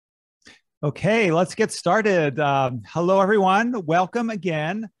Okay, let's get started. Hello, everyone. Welcome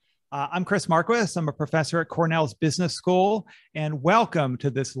again. I'm Chris Marquis. I'm a professor at Cornell's Business School, and welcome to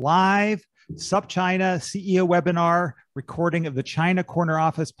this live SupChina CEO webinar recording of the China Corner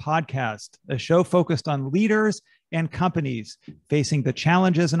Office podcast, a show focused on leaders and companies facing the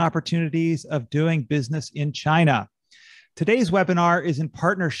challenges and opportunities of doing business in China. Today's webinar is in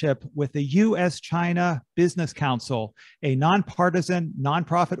partnership with the U.S.-China Business Council, a nonpartisan,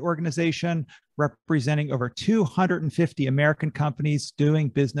 nonprofit organization representing over 250 American companies doing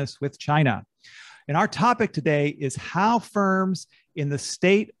business with China. And our topic today is how firms in the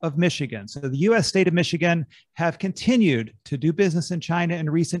state of Michigan, so the U.S. state of Michigan, have continued to do business in China in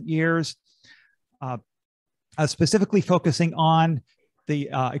recent years, specifically focusing on the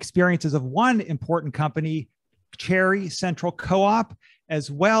experiences of one important company, Cherry Central Co-op, as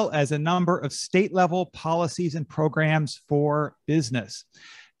well as a number of state-level policies and programs for business.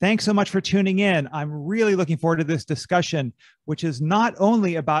 Thanks so much for tuning in. I'm really looking forward to this discussion, which is not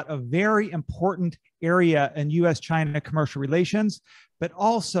only about a very important area in U.S.-China commercial relations, but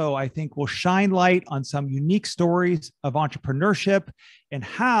also I think will shine light on some unique stories of entrepreneurship and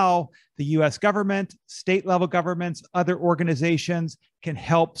how the U.S. government, state-level governments, other organizations can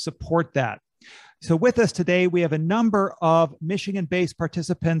help support that. So with us today, we have a number of Michigan-based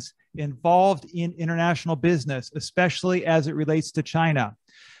participants involved in international business, especially as it relates to China.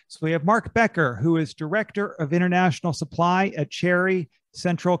 So we have Mark Becker, who is Director of International Supply at Cherry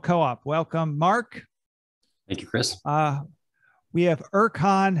Central Co-op. Welcome, Mark. Thank you, Chris. We have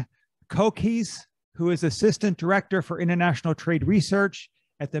Erkan Kokis, who is Assistant Director for International Trade Research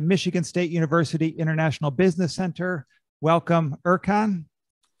at the Michigan State University International Business Center. Welcome, Erkan.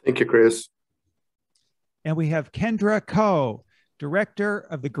 Thank you, Chris. And we have Kendra Ko, Director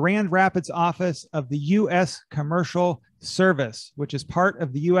of the Grand Rapids office of the U.S. Commercial Service, which is part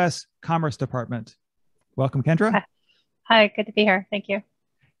of the U.S. Commerce Department. Welcome, Kendra. Hi, good to be here. Thank you.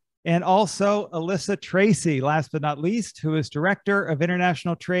 And also Alyssa Tracy, last but not least, who is Director of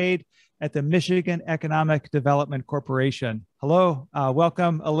International Trade at the Michigan Economic Development Corporation. Hello,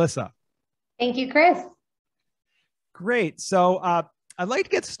 welcome, Alyssa. Thank you, Chris. Great. So I'd like to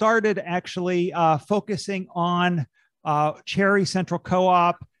get started actually focusing on Cherry Central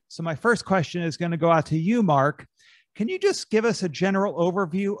Co-op. So my first question is going to go out to you, Mark. Can you just give us a general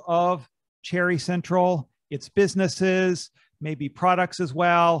overview of Cherry Central, its businesses, maybe products as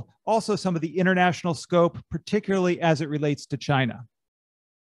well, also some of the international scope, particularly as it relates to China?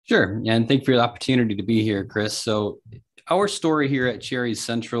 Sure. And thank you for the opportunity to be here, Chris. So our story here at Cherry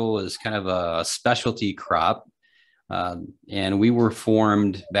Central is kind of a specialty crop. And we were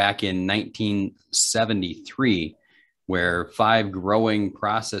formed back in 1973, where 5 growing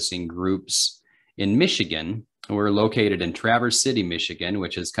processing groups in Michigan were located in Traverse City, Michigan,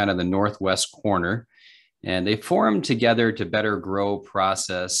 which is kind of the northwest corner. And they formed together to better grow,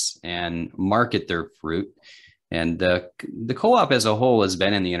 process, and market their fruit. And the co-op as a whole has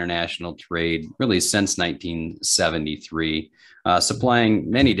been in the international trade really since 1973,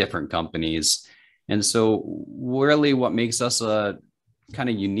 supplying many different companies. And so really what makes us kind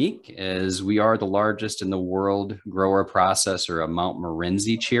of unique is we are the largest in the world grower processor of Mount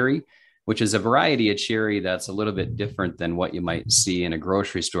Morenzi cherry, which is a variety of cherry that's a little bit different than what you might see in a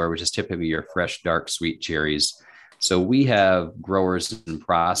grocery store, which is typically your fresh, dark, sweet cherries. So we have growers and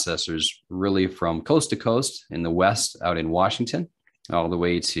processors really from coast to coast in the West out in Washington, all the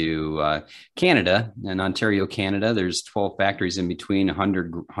way to Canada and Ontario, Canada. There's 12 factories in between,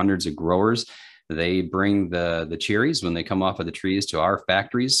 hundreds of growers. They bring the cherries when they come off of the trees to our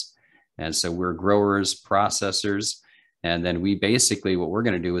factories. And so we're growers, processors. And then we basically, what we're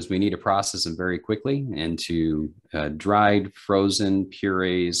going to do is we need to process them very quickly into dried, frozen,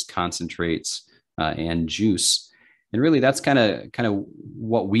 purees, concentrates, and juice. And really that's kind of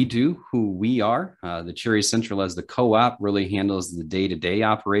what we do, who we are. The Cherry Central as the co-op really handles the day-to-day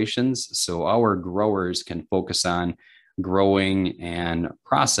operations. So our growers can focus on growing and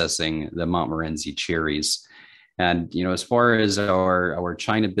processing the Mount Morenzi cherries. And, as far as our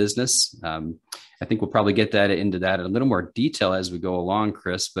China business, I think we'll probably get into that in a little more detail as we go along,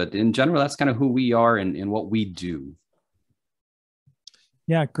 Chris. But in general, that's kind of who we are and what we do.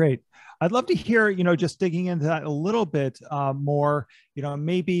 Yeah, great. I'd love to hear, just digging into that a little bit more,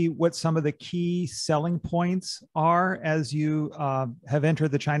 maybe what some of the key selling points are as you have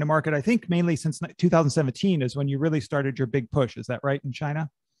entered the China market. I think mainly since 2017 is when you really started your big push. Is that right in China?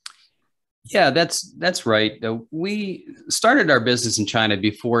 Yeah, that's right. We started our business in China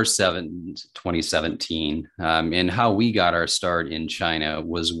before 2017. And how we got our start in China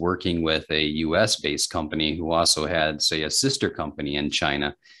was working with a US-based company who also had, say, a sister company in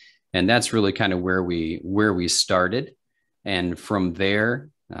China. And that's really kind of where we started. And from there,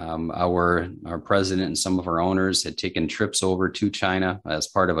 our president and some of our owners had taken trips over to China as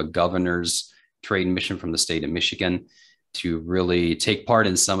part of a governor's trade mission from the state of Michigan to really take part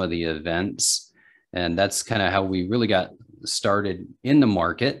in some of the events. And that's kind of how we really got started in the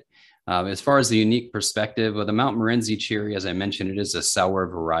market. As far as the unique perspective of the Mount Morenzi cherry, as I mentioned, it is a sour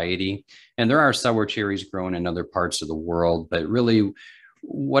variety. And there are sour cherries grown in other parts of the world, but really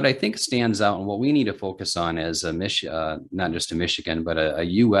what I think stands out and what we need to focus on as not just a Michigan, but a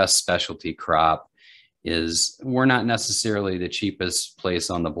U.S. specialty crop is we're not necessarily the cheapest place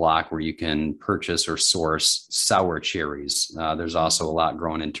on the block where you can purchase or source sour cherries. There's also a lot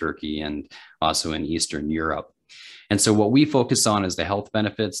grown in Turkey and also in Eastern Europe. And so what we focus on is the health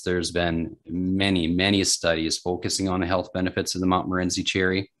benefits. There's been many studies focusing on the health benefits of the Mount Morenzi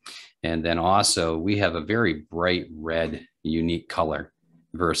cherry. And then also we have a very bright red, unique color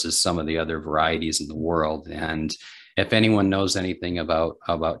versus some of the other varieties in the world. And if anyone knows anything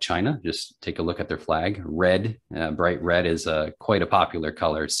about China, just take a look at their flag. Red, bright red is quite a popular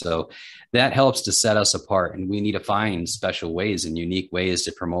color. So that helps to set us apart. And we need to find special ways and unique ways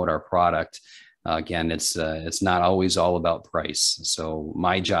to promote our product. Again, it's not always all about price. So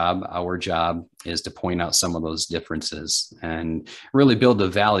our job is to point out some of those differences and really build the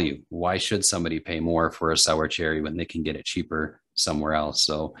value. Why should somebody pay more for a sour cherry when they can get it cheaper somewhere else?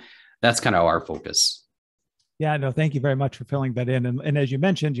 So that's kind of our focus. Yeah, no, thank you very much for filling that in. And as you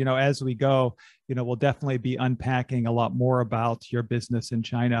mentioned, as we go, we'll definitely be unpacking a lot more about your business in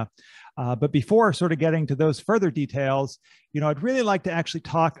China. But before sort of getting to those further details, I'd really like to actually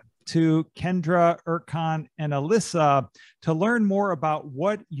talk to Kendra, Erkan, and Alyssa to learn more about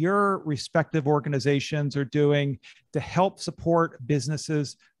what your respective organizations are doing to help support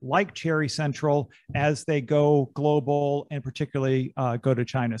businesses like Cherry Central as they go global and particularly go to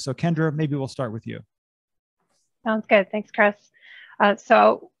China. So Kendra, maybe we'll start with you. Sounds good. Thanks, Chris.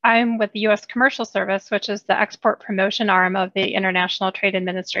 So I'm with the U.S. Commercial Service, which is the export promotion arm of the International Trade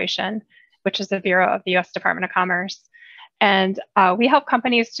Administration, which is the bureau of the U.S. Department of Commerce. And we help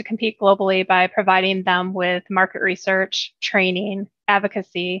companies to compete globally by providing them with market research, training,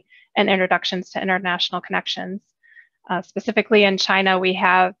 advocacy, and introductions to international connections. Specifically in China, we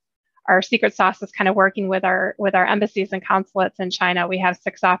have our secret sauce is kind of working with our embassies and consulates in China. We have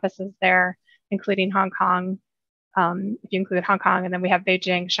 6 offices there, including Hong Kong, if you include Hong Kong, and then we have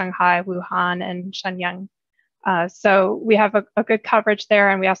Beijing, Shanghai, Wuhan, and Shenyang. So we have a good coverage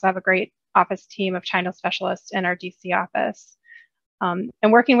there, and we also have a great office team of China specialists in our DC office.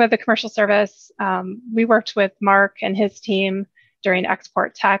 And working with the commercial service, we worked with Mark and his team during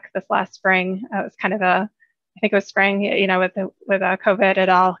Export Tech this last spring. It was kind of I think it was spring, with COVID, it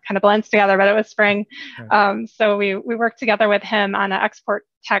all kind of blends together, but it was spring. Right. So we worked together with him on an Export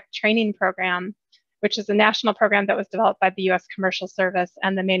Tech training program, which is a national program that was developed by the U.S. Commercial Service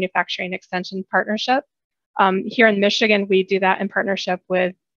and the Manufacturing Extension Partnership. Here in Michigan, we do that in partnership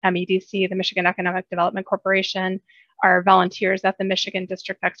with MEDC, the Michigan Economic Development Corporation, our volunteers at the Michigan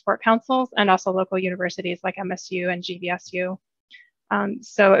District Export Councils, and also local universities like MSU and GVSU.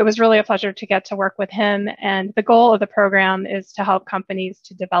 So it was really a pleasure to get to work with him. And the goal of the program is to help companies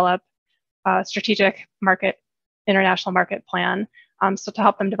to develop a strategic international market plan. So to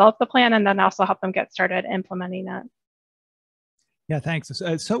help them develop the plan and then also help them get started implementing it. Yeah, thanks.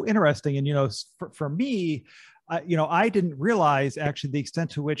 It's so interesting. And, for me, I didn't realize actually the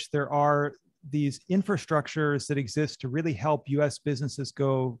extent to which there are these infrastructures that exist to really help U.S. businesses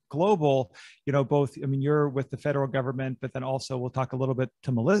go global, both, you're with the federal government, but then also we'll talk a little bit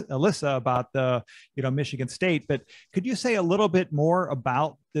to Alyssa about the, Michigan State. But could you say a little bit more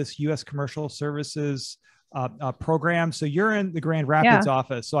about this U.S. Commercial Services program? So you're in the Grand Rapids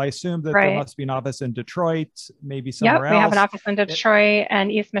office. So I assume that there must be an office in Detroit, maybe somewhere else. We have an office in Detroit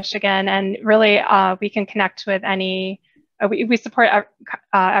and East Michigan. And really, we can connect with we support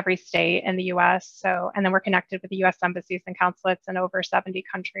every state in the U.S. So, and then we're connected with the U.S. embassies and consulates in over 70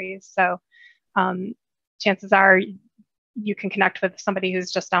 countries. So chances are you can connect with somebody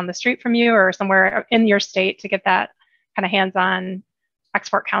who's just down the street from you or somewhere in your state to get that kind of hands-on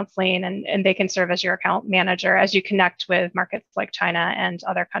export counseling, and they can serve as your account manager as you connect with markets like China and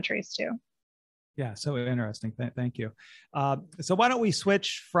other countries too. Yeah, so interesting. Thank you. So why don't we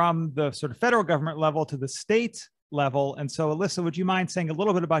switch from the sort of federal government level to the state level? And so Alyssa, would you mind saying a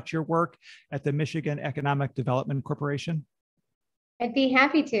little bit about your work at the Michigan Economic Development Corporation? I'd be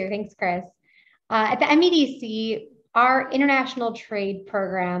happy to. Thanks, Chris. At the MEDC, our international trade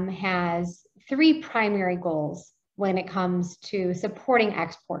program has 3 primary goals when it comes to supporting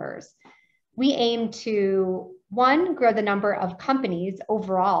exporters. We aim to One, grow the number of companies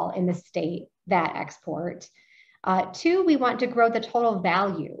overall in the state that export. Two, we want to grow the total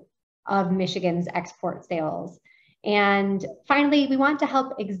value of Michigan's export sales. And finally, we want to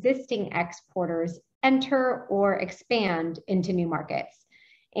help existing exporters enter or expand into new markets.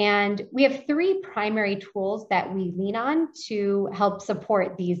 And we have three primary tools that we lean on to help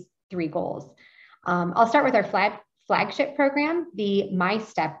support these three goals. I'll start with our flagship program, the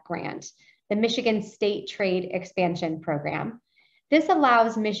MyStep grant, the Michigan State Trade Expansion Program. This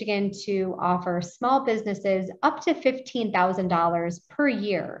allows Michigan to offer small businesses up to $15,000 per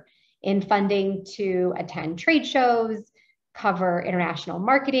year in funding to attend trade shows, cover international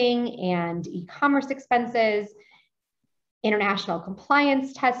marketing and e-commerce expenses, international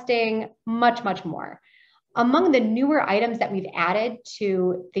compliance testing, much, much more. Among the newer items that we've added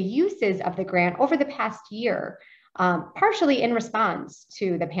to the uses of the grant over the past year, partially in response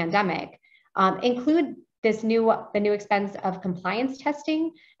to the pandemic, include the new expense of compliance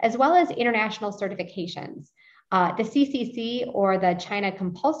testing, as well as international certifications. The CCC, or the China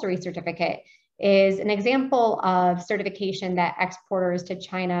Compulsory Certificate, is an example of certification that exporters to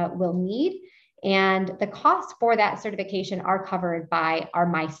China will need, and the costs for that certification are covered by our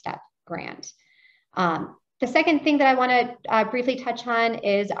MyStep grant. The second thing that I want to briefly touch on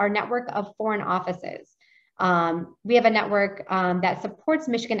is our network of foreign offices. We have a network that supports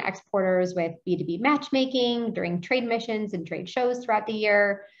Michigan exporters with B2B matchmaking during trade missions and trade shows throughout the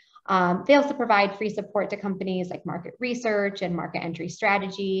year. They also provide free support to companies like market research and market entry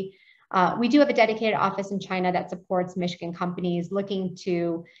strategy. We do have a dedicated office in China that supports Michigan companies looking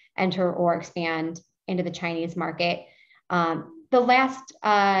to enter or expand into the Chinese market. The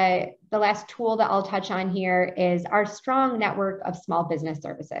last tool that I'll touch on here is our strong network of small business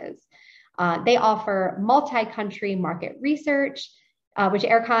services. They offer multi-country market research, which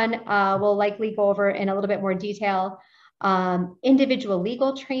Erkan will likely go over in a little bit more detail, individual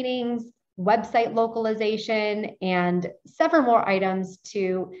legal trainings, website localization, and several more items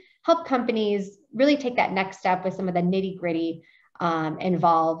to help companies really take that next step with some of the nitty-gritty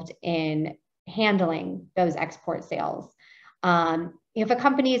involved in handling those export sales. If a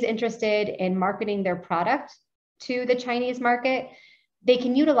company is interested in marketing their product to the Chinese market, they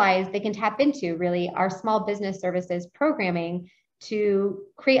can tap into really our small business services programming to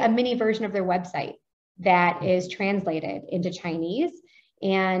create a mini version of their website that is translated into Chinese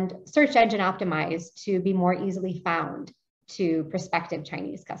and search engine optimized to be more easily found to prospective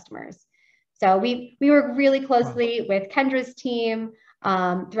Chinese customers. So we work really closely with Kendra's team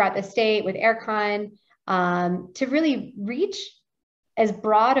throughout the state, with Erkan, to really reach as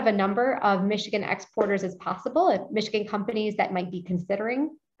broad of a number of Michigan exporters as possible, Michigan companies that might be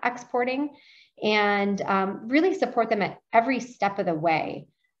considering exporting, and really support them at every step of the way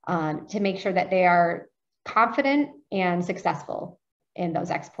to make sure that they are confident and successful in those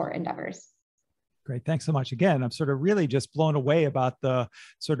export endeavors. Great. Thanks so much. Again, I'm sort of really just blown away about the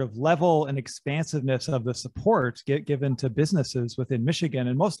sort of level and expansiveness of the support given to businesses within Michigan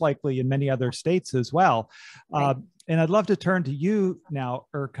and most likely in many other states as well. Right. And I'd love to turn to you now,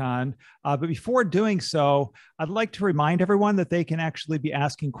 Erkan. But before doing so, I'd like to remind everyone that they can actually be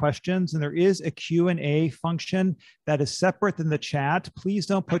asking questions, and there is a Q&A function that is separate than the chat. Please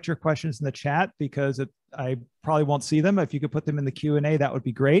don't put your questions in the chat because I probably won't see them. If you could put them in the Q&A, that would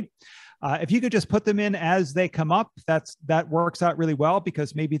be great. If you could just put them in as they come up, that works out really well,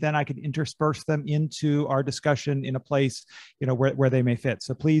 because maybe then I can intersperse them into our discussion in a place, where they may fit.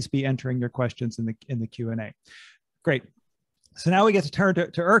 So please be entering your questions in the Q&A. Great. So now we get to turn to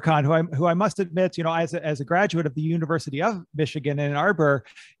Erkan, who I must admit, as a graduate of the University of Michigan in Ann Arbor,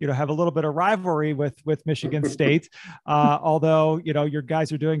 have a little bit of rivalry with Michigan State. Although, your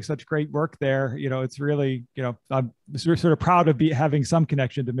guys are doing such great work there, it's really, I'm sort of proud of having some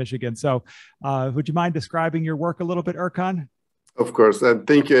connection to Michigan. So would you mind describing your work a little bit, Erkan? Of course. And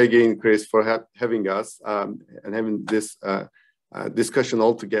thank you again, Chris, for having us and having this discussion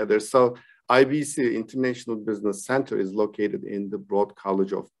all together. So IBC, International Business Center, is located in the Broad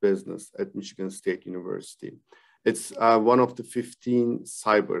College of Business at Michigan State University. It's one of the 15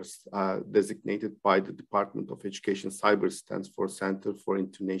 cybers designated by the Department of Education. Cyber stands for Center for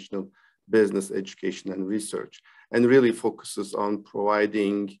International Business Education and Research, and really focuses on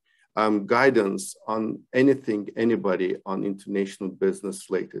providing guidance on anybody on international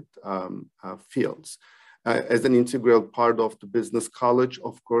business-related fields. As an integral part of the business college,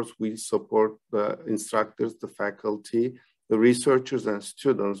 of course, we support the instructors, the faculty, the researchers and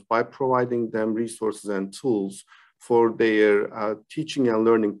students by providing them resources and tools for their teaching and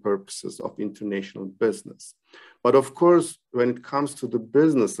learning purposes of international business. But of course, when it comes to the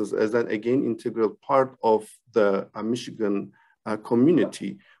businesses as an, again, integral part of the Michigan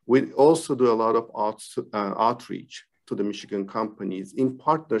community, we also do a lot of outreach to the Michigan companies in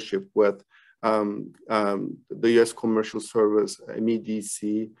partnership with the U.S. Commercial Service,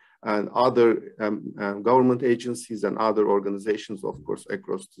 MEDC, and other government agencies and other organizations, of course,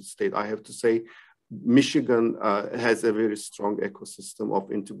 across the state. I have to say, Michigan has a very strong ecosystem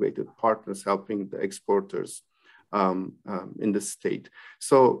of integrated partners helping the exporters in the state.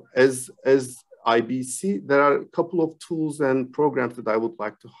 So as IBC, there are a couple of tools and programs that I would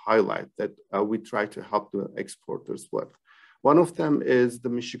like to highlight that we try to help the exporters with. One of them is the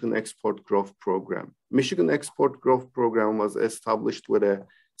Michigan Export Growth Program. Michigan Export Growth Program was established with a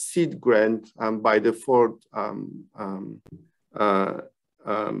seed grant by the Ford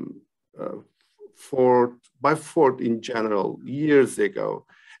in general years ago.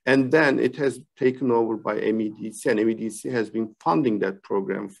 And then it has taken over by MEDC, and MEDC has been funding that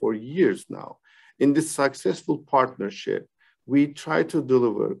program for years now. In this successful partnership, we try to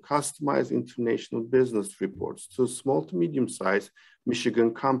deliver customized international business reports to small to medium-sized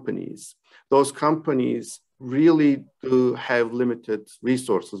Michigan companies. Those companies really do have limited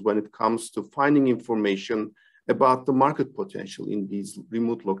resources when it comes to finding information about the market potential in these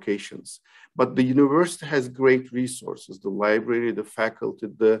remote locations. But the university has great resources. The library, the faculty,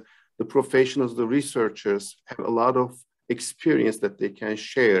 the professionals, the researchers have a lot of experience that they can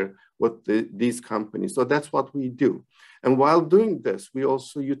share with these companies. So that's what we do. And while doing this, we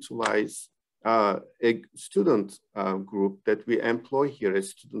also utilize a student group that we employ here as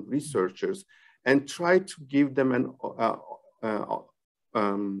student researchers and try to give them an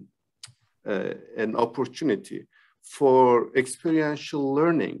opportunity for experiential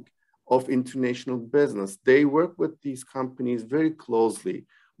learning of international business. They work with these companies very closely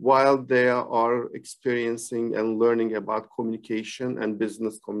while they are experiencing and learning about communication and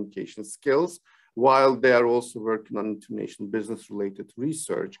business communication skills, while they are also working on international business related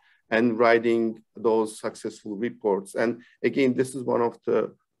research and writing those successful reports. And again, this is one of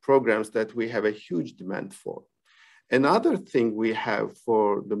the programs that we have a huge demand for. Another thing we have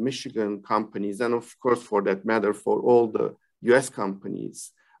for the Michigan companies, and of course, for that matter, for all the US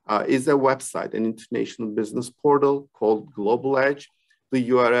companies, is a website, an international business portal called Global Edge. The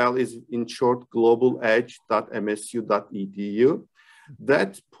URL is in short, globaledge.msu.edu.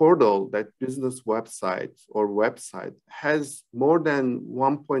 That portal, that business website has more than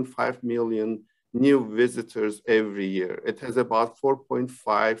 1.5 million new visitors every year. It has about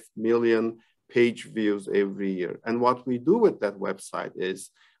 4.5 million page views every year. And what we do with that website is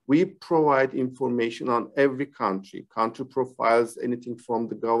we provide information on every country profiles, anything from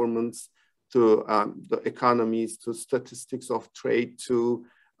the governments to the economies, to statistics of trade, to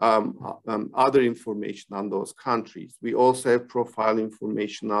other information on those countries. We also have profile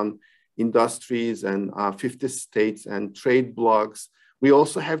information on industries and 50 states and trade blogs. We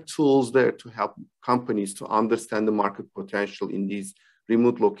also have tools there to help companies to understand the market potential in these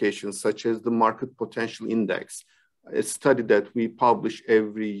remote locations, such as the Market Potential Index, a study that we publish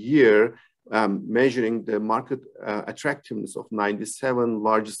every year, measuring the market attractiveness of 97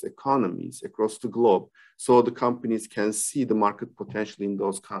 largest economies across the globe, so the companies can see the market potential in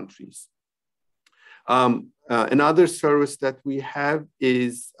those countries. Another service that we have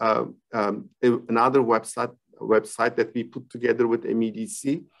is another website that we put together with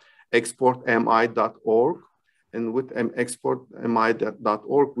MEDC, exportmi.org. And with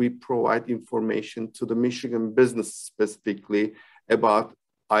exportmi.org, we provide information to the Michigan business specifically about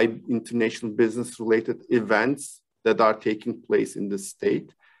international business related events that are taking place in the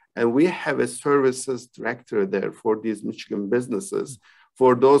state. And we have a services director there for these Michigan businesses,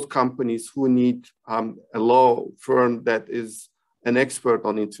 for those companies who need a law firm that is an expert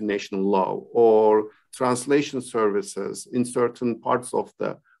on international law or translation services in certain parts of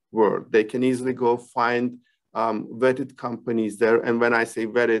the world. They can easily go find vetted companies there. And when I say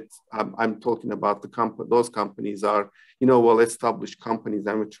vetted, I'm talking about those companies are, well-established companies,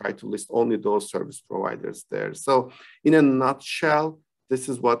 and we try to list only those service providers there. So in a nutshell, this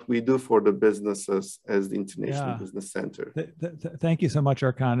is what we do for the businesses as the International Business Center. Thank you so much,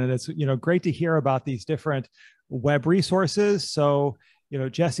 Erkan. And it's great to hear about these different web resources. So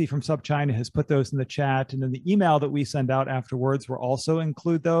Jesse from SupChina has put those in the chat, and in the email that we send out afterwards, we'll also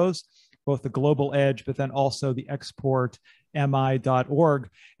include those, both the Global Edge, but then also the exportmi.org.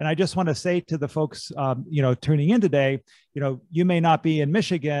 And I just want to say to the folks, tuning in today, you may not be in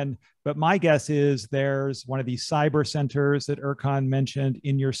Michigan, but my guess is there's one of these cyber centers that Erkan mentioned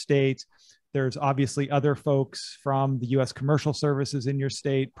in your state. There's obviously other folks from the U.S. Commercial Services in your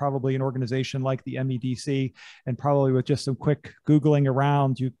state, probably an organization like the MEDC, and probably with just some quick Googling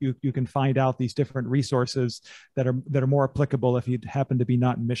around, you can find out these different resources that are more applicable if you happen to be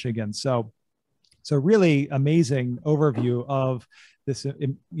not in Michigan. So really amazing overview of this,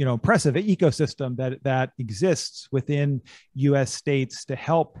 impressive ecosystem that exists within U.S. states to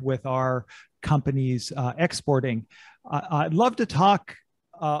help with our companies exporting. I'd love to talk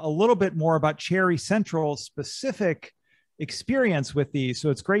a little bit more about Cherry Central's specific experience with these. So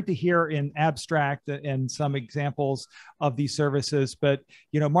it's great to hear in abstract and some examples of these services. But,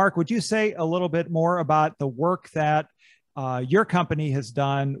 Mark, would you say a little bit more about the work that your company has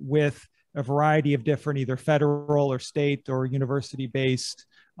done with a variety of different either federal or state or university-based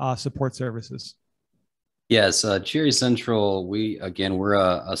support services? Yes, Cherry Central, we're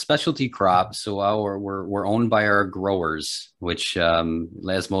a specialty crop, so we're owned by our growers, which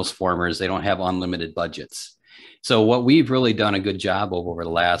as most farmers, they don't have unlimited budgets. So what we've really done a good job of over the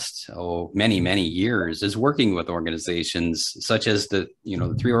last many years is working with organizations such as the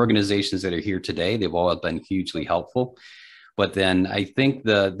 3 organizations that are here today. They've all been hugely helpful. But then I think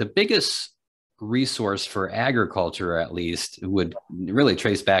the biggest resource for agriculture, at least, would really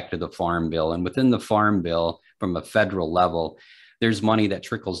trace back to the Farm Bill. And within the Farm Bill, from a federal level, there's money that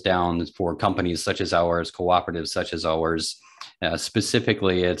trickles down for companies such as ours, cooperatives such as ours.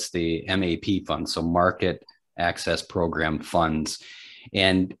 Specifically, it's the MAP funds, so Market Access Program funds.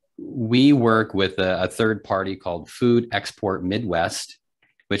 And we work with a third party called Food Export Midwest,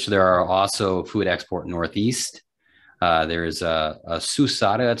 which there are also Food Export Northeast. There's a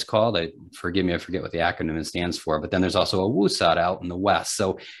SUSADA, it's called. Forgive me, I forget what the acronym stands for, but then there's also a WUSADA out in the West.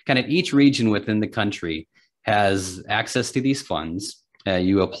 So kind of each region within the country has access to these funds.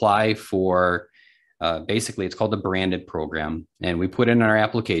 You apply for, basically it's called the branded program. And we put in our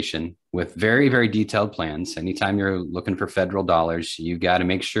application with very, very detailed plans. Anytime you're looking for federal dollars, you got to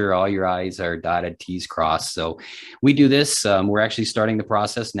make sure all your I's are dotted, T's crossed. So we do this. We're actually starting the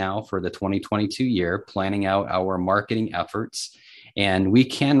process now for the 2022 year, planning out our marketing efforts. And we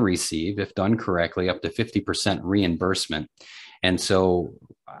can receive, if done correctly, up to 50% reimbursement. And so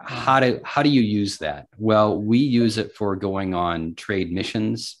how do you use that? Well, we use it for going on trade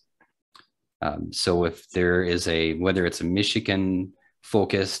missions. So if there is whether it's a Michigan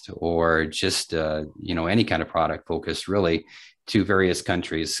focused or just, any kind of product focused really to various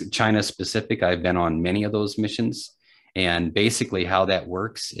countries, China specific, I've been on many of those missions. And basically how that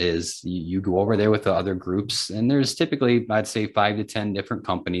works is you go over there with the other groups, and there's typically, I'd say 5 to 10 different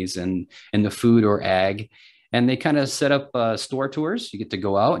companies in the food or ag. And they kind of set up store tours. You get to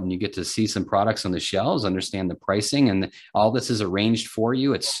go out and you get to see some products on the shelves, understand the pricing, and all this is arranged for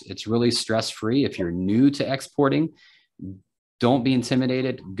you. It's really stress-free. If you're new to exporting, don't be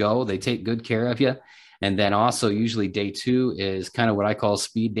intimidated. Go. They take good care of you. And then also usually day 2 is kind of what I call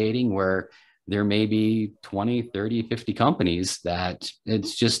speed dating, where there may be 20, 30, 50 companies that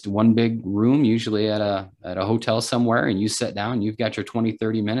it's just one big room, usually at a hotel somewhere, and you sit down, you've got your 20,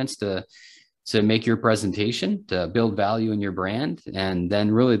 30 minutes to make your presentation, to build value in your brand. And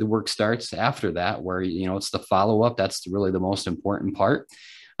then really the work starts after that, where, it's the follow-up. That's really the most important part.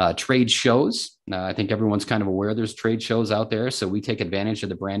 Trade shows. I think everyone's kind of aware there's trade shows out there. So we take advantage of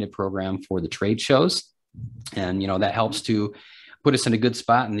the branded program for the trade shows. And, that helps to put us in a good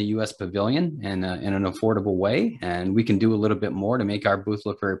spot in the U.S. pavilion and in an affordable way. And we can do a little bit more to make our booth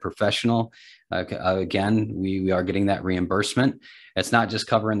look very professional. Again, we are getting that reimbursement. It's not just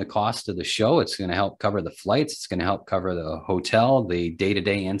covering the cost of the show. It's going to help cover the flights. It's going to help cover the hotel, the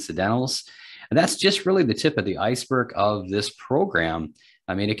day-to-day incidentals. And that's just really the tip of the iceberg of this program.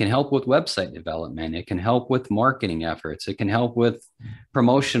 I mean, it can help with website development. It can help with marketing efforts. It can help with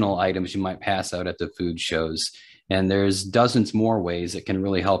promotional items you might pass out at the food shows. And there's dozens more ways it can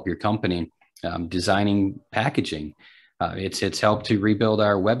really help your company. Designing packaging. It's helped to rebuild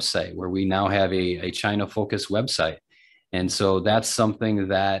our website, where we now have a China-focused website. And so that's something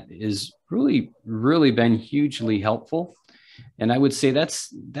that is really, really been hugely helpful. And I would say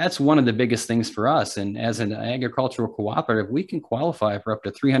that's one of the biggest things for us. And as an agricultural cooperative, we can qualify for up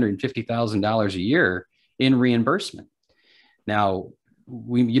to $350,000 a year in reimbursement. Now,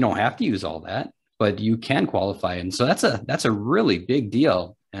 you don't have to use all that, but you can qualify. And so that's a really big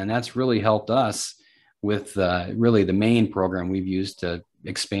deal. And that's really helped us with really the main program we've used to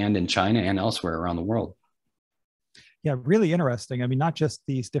expand in China and elsewhere around the world. Yeah, really interesting. I mean, not just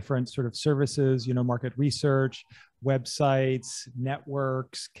these different sort of services, market research, websites,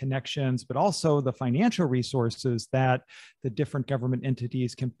 networks, connections, but also the financial resources that the different government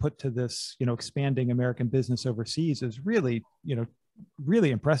entities can put to this, expanding American business overseas is really,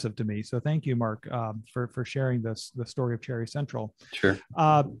 really impressive to me. So thank you, Mark, for sharing the story of Cherry Central. Sure.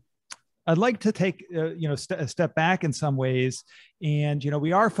 I'd like to take a step back in some ways, and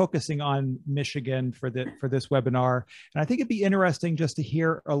we are focusing on Michigan for this webinar, and I think it'd be interesting just to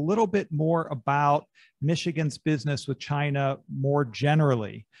hear a little bit more about Michigan's business with China more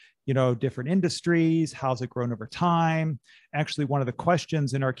generally. Different industries, how's it grown over time? Actually, one of the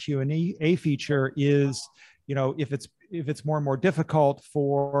questions in our Q&A feature is, if it's more and more difficult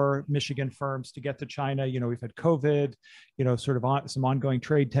for Michigan firms to get to China. We've had COVID, sort of some ongoing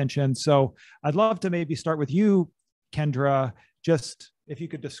trade tensions. So I'd love to maybe start with you, Kendra, just if you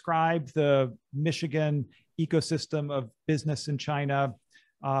could describe the Michigan ecosystem of business in China.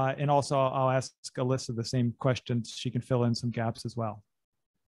 And also I'll ask Alyssa the same questions. She can fill in some gaps as well.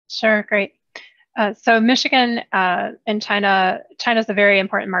 Sure, great. So Michigan and China's a very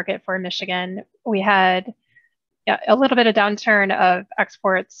important market for Michigan. We had a little bit of downturn of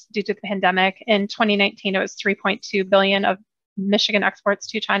exports due to the pandemic. In 2019, it was 3.2 billion of Michigan exports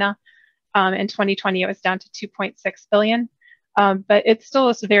to China. In 2020, it was down to 2.6 billion. But it still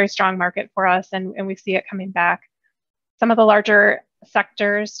is a very strong market for us, and we see it coming back. Some of the larger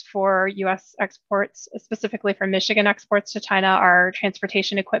sectors for U.S. exports, specifically for Michigan exports to China, are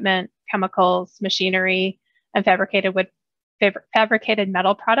transportation equipment, chemicals, machinery, and fabricated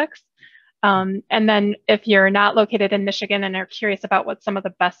metal products. And then if you're not located in Michigan and are curious about what some of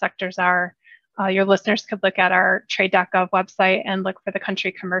the best sectors are, your listeners could look at our trade.gov website and look for the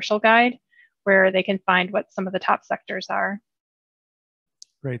country commercial guide, where they can find what some of the top sectors are.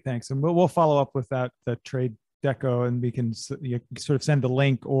 Great, thanks. And we'll follow up with the trade deco, and we can sort of send the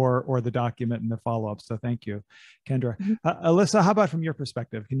link or the document in the follow-up. So thank you, Kendra. Alyssa, how about from your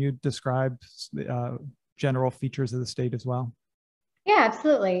perspective? Can you describe general features of the state as well? Yeah,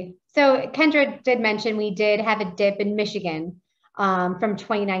 absolutely. So Kendra did mention we did have a dip in Michigan from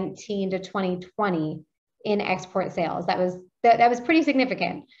 2019 to 2020 in export sales. That was pretty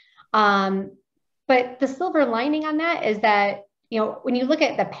significant. But the silver lining on that is that when you look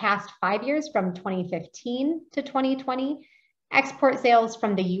at the past 5 years from 2015 to 2020, export sales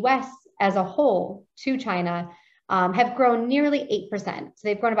from the US as a whole to China have grown nearly 8%. So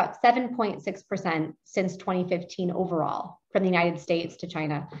they've grown about 7.6% since 2015 overall from the United States to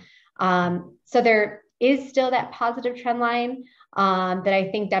China. So there is still that positive trend line that I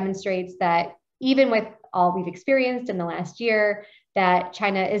think demonstrates that even with all we've experienced in the last year, that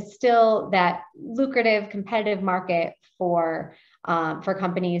China is still that lucrative, competitive market for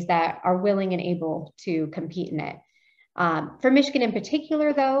companies that are willing and able to compete in it. For Michigan in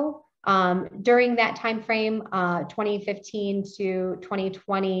particular, though, during that time frame, 2015 to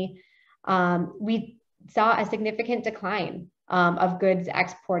 2020, we saw a significant decline of goods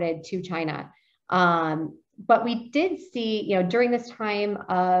exported to China. But we did see, during this time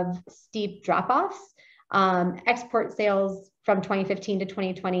of steep drop-offs, export sales from 2015 to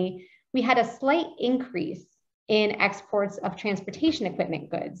 2020, we had a slight increase in exports of transportation equipment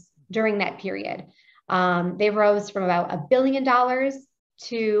goods during that period. They rose from about $1 billion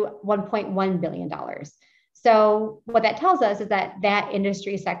to $1.1 billion. So what that tells us is that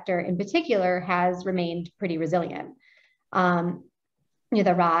industry sector in particular has remained pretty resilient.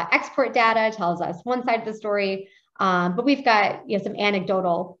 The raw export data tells us one side of the story, but we've got some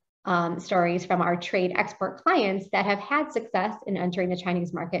anecdotal stories from our trade export clients that have had success in entering the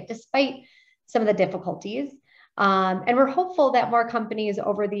Chinese market despite some of the difficulties. And we're hopeful that more companies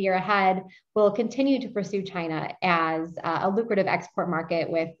over the year ahead will continue to pursue China as a lucrative export market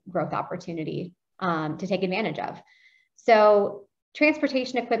with growth opportunity to take advantage of. So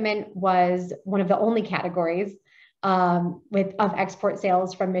transportation equipment was one of the only categories of export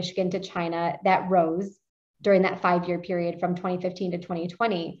sales from Michigan to China that rose during that 5-year period from 2015 to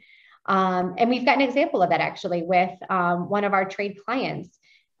 2020. And we've got an example of that actually with one of our trade clients.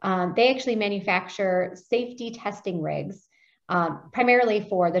 They actually manufacture safety testing rigs, primarily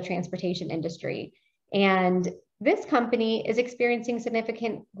for the transportation industry. And this company is experiencing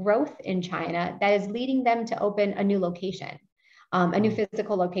significant growth in China that is leading them to open a new location, a new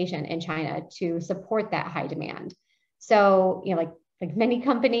physical location in China to support that high demand. So, like many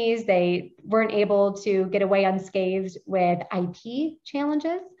companies, they weren't able to get away unscathed with IP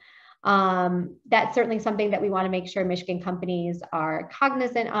challenges. That's certainly something that we want to make sure Michigan companies are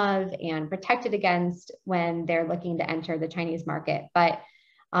cognizant of and protected against when they're looking to enter the Chinese market. But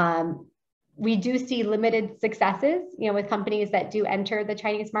we do see limited successes, with companies that do enter the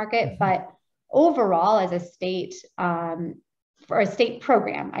Chinese market. But overall, as a state, for a state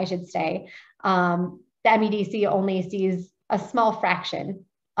program, I should say, the MEDC only sees a small fraction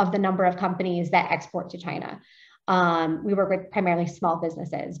of the number of companies that export to China. We work with primarily small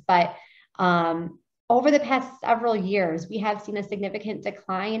businesses, but over the past several years, we have seen a significant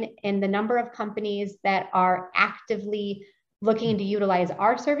decline in the number of companies that are actively looking to utilize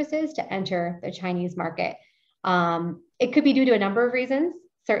our services to enter the Chinese market. It could be due to a number of reasons,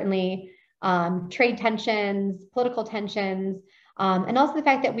 certainly trade tensions, political tensions, and also the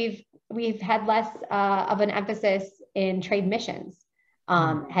fact that we've had less of an emphasis in trade missions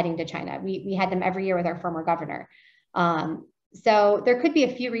heading to China. We had them every year with our former governor. So there could be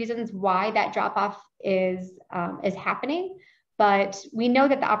a few reasons why that drop off is happening, but we know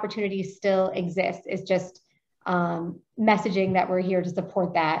that the opportunity still exists. It's just messaging that we're here to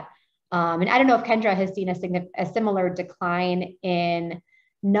support that. And I don't know if Kendra has seen a similar decline in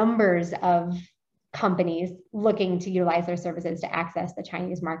numbers of companies looking to utilize their services to access the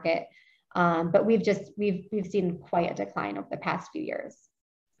Chinese market. But we've seen quite a decline over the past few years.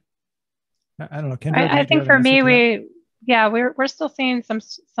 I don't know, Kendra. I think for me, we're still seeing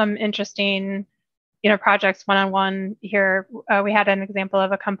some interesting, projects one-on-one here. We had an example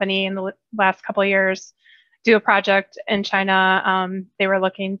of a company in the last couple of years do a project in China. They were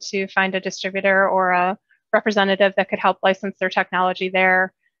looking to find a distributor or a representative that could help license their technology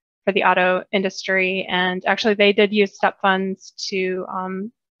there for the auto industry. And actually, they did use step funds to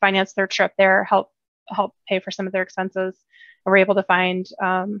finance their trip there, help pay for some of their expenses, and were able to find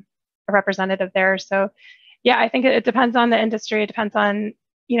a representative there. So, yeah, I think it depends on the industry. It depends on,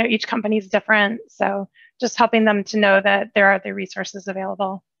 each company is different. So just helping them to know that there are the resources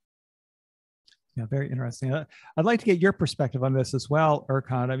available. Yeah, very interesting. I'd like to get your perspective on this as well,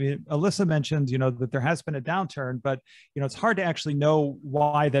 Erkan. I mean, Alyssa mentioned, that there has been a downturn, but, it's hard to actually know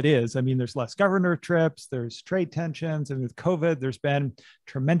why that is. I mean, there's less governor trips, there's trade tensions, and with COVID, there's been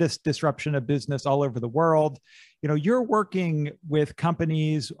tremendous disruption of business all over the world. You're working with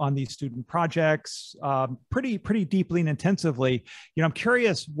companies on these student projects pretty deeply and intensively. I'm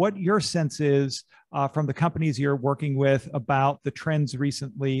curious what your sense is from the companies you're working with about the trends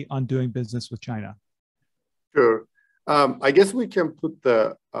recently on doing business with China. Sure. I guess we can put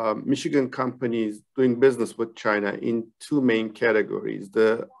the Michigan companies doing business with China in two main categories,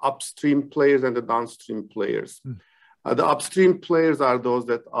 the upstream players and the downstream players. The upstream players are those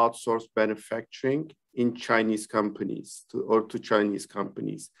that outsource manufacturing in Chinese companies to Chinese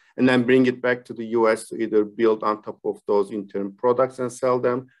companies, and then bring it back to the US to either build on top of those interim products and sell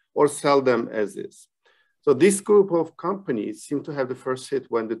them, or sell them as is. So this group of companies seem to have the first hit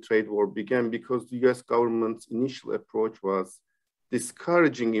when the trade war began, because the US government's initial approach was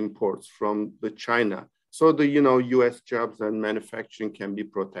discouraging imports from China. So the US jobs and manufacturing can be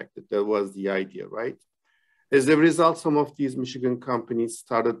protected. That was the idea, right? As a result, some of these Michigan companies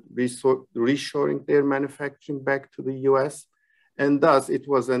started reshoring their manufacturing back to the US, and thus it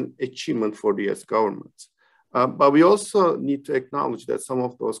was an achievement for the US government. But we also need to acknowledge that some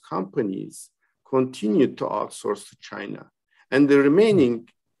of those companies continued to outsource to China, and the remaining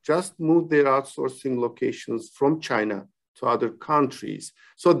just moved their outsourcing locations from China to other countries.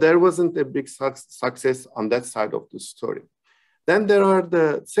 So there wasn't a big success on that side of the story. Then there are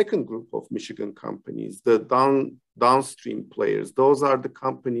the second group of Michigan companies, the downstream players. Those are the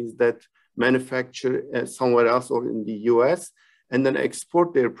companies that manufacture somewhere else or in the US and then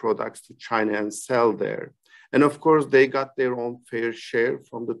export their products to China and sell there. And of course, they got their own fair share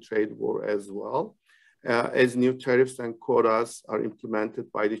from the trade war as well, as new tariffs and quotas are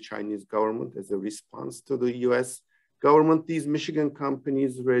implemented by the Chinese government as a response to the US government. These Michigan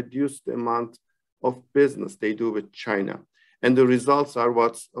companies reduce the amount of business they do with China. And the results are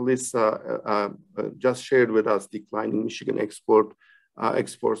what Alyssa just shared with us, declining Michigan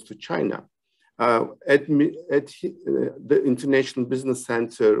exports to China. At the International Business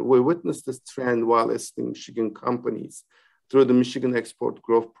Center, we witnessed this trend while assisting Michigan companies through the Michigan Export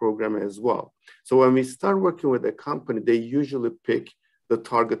Growth Program as well. So when we start working with a company, they usually pick the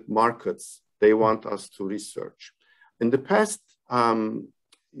target markets they want us to research. In the past,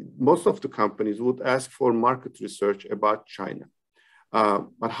 most of the companies would ask for market research about China.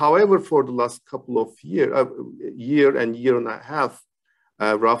 But however, for the last couple of year and a half,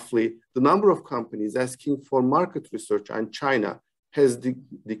 roughly, the number of companies asking for market research on China has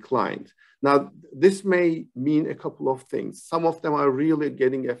declined. Now, this may mean a couple of things. Some of them are really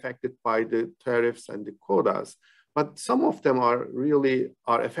getting affected by the tariffs and the quotas, but some of them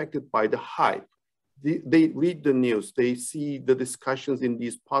are affected by the hype. They read the news, they see the discussions in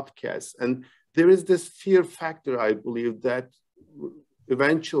these podcasts, and there is this fear factor, I believe, that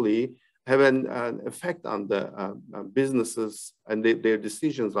eventually have an effect on the businesses and their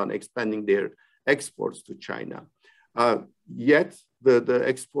decisions on expanding their exports to China. Yet, the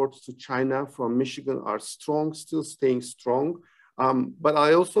exports to China from Michigan are strong, still staying strong. But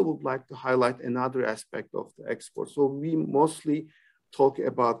I also would like to highlight another aspect of the export. So we mostly talk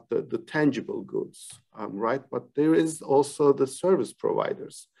about the tangible goods, right? But there is also the service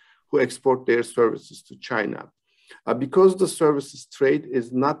providers who export their services to China. Because the services trade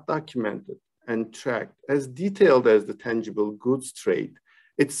is not documented and tracked as detailed as the tangible goods trade,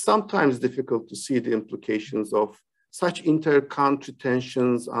 it's sometimes difficult to see the implications of such inter-country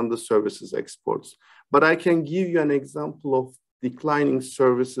tensions on the services exports. But I can give you an example of declining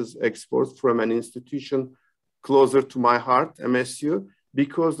services exports from an institution closer to my heart, MSU,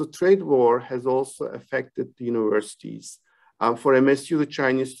 because the trade war has also affected the universities. For MSU, the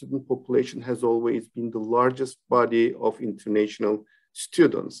Chinese student population has always been the largest body of international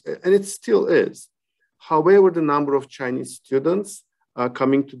students, and it still is. However, the number of Chinese students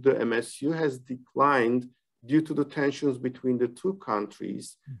coming to the MSU has declined due to the tensions between the two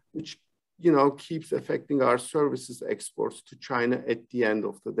countries, which keeps affecting our services exports to China at the end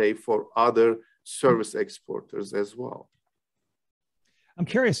of the day for other service exporters as well. I'm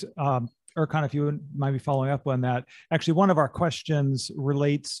curious, Erkan, if you might be following up on that. Actually, one of our questions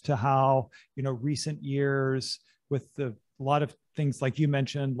relates to how, recent years with a lot of things like you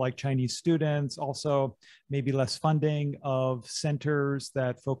mentioned, like Chinese students, also maybe less funding of centers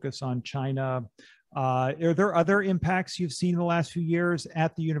that focus on China. Are there other impacts you've seen in the last few years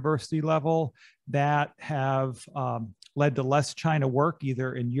at the university level that have led to less China work,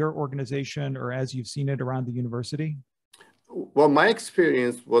 either in your organization or as you've seen it around the university? Well, my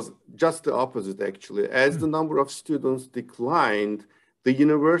experience was just the opposite, actually. As the number of students declined, the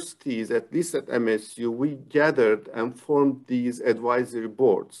universities, at least at MSU, we gathered and formed these advisory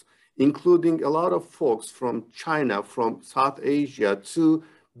boards, including a lot of folks from China, from South Asia, to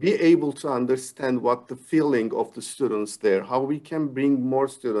be able to understand what the feeling of the students there, how we can bring more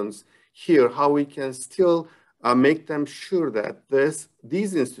students here, how we can still make them sure that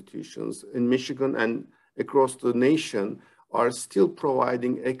these institutions in Michigan and across the nation are still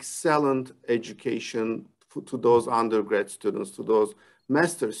providing excellent education to those undergrad students, to those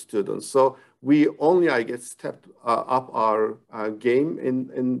master students. So we only, I guess, stepped up our game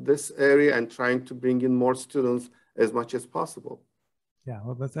in this area and trying to bring in more students as much as possible. Yeah,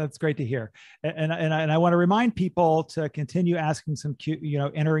 well, that's great to hear. And I want to remind people to continue asking some,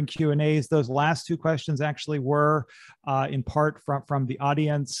 entering Q&As. Those last two questions actually were in part from the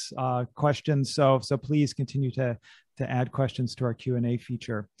audience questions. So please continue to add questions to our Q&A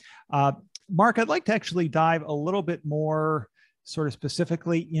feature. Mark, I'd like to actually dive a little bit more sort of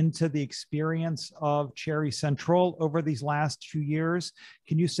specifically into the experience of Cherry Central over these last 2 years.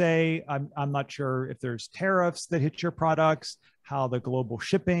 Can you say, I'm not sure if there's tariffs that hit your products, how the global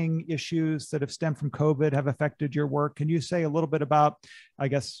shipping issues that have stemmed from COVID have affected your work. Can you say a little bit about, I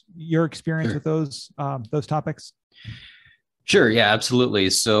guess, your experience with those topics? Sure. Yeah, absolutely.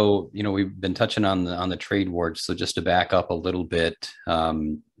 So, we've been touching on the trade wars. So just to back up a little bit,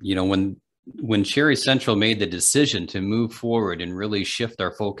 when Cherry Central made the decision to move forward and really shift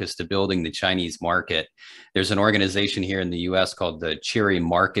our focus to building the Chinese market, there's an organization here in the US called the Cherry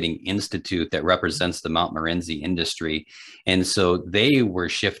Marketing Institute that represents the Mount Morency industry. And so they were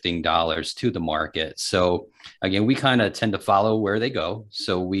shifting dollars to the market. So again, we kind of tend to follow where they go.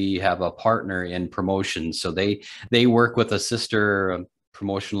 So we have a partner in promotion. So they work with a sister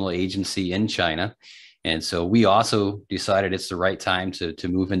promotional agency in China. And so we also decided it's the right time to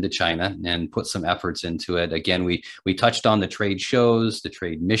move into China and put some efforts into it. Again, we touched on the trade shows, the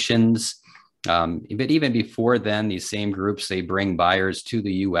trade missions, but even before then, these same groups, they bring buyers to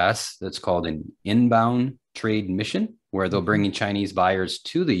the US. That's called an inbound trade mission, where they'll bring in Chinese buyers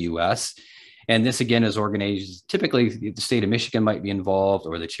to the US. And this, again, is organized, typically the state of Michigan might be involved,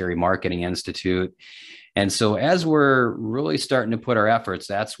 or the Cherry Marketing Institute. And so as we're really starting to put our efforts,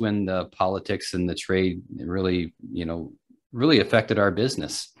 that's when the politics and the trade really affected our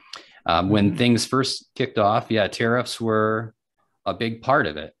business. When things first kicked off, tariffs were a big part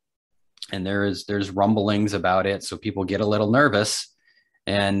of it. And there's rumblings about it. So people get a little nervous.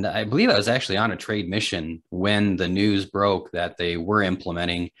 And I believe I was actually on a trade mission when the news broke that they were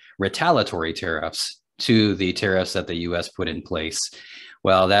implementing retaliatory tariffs to the tariffs that the US put in place.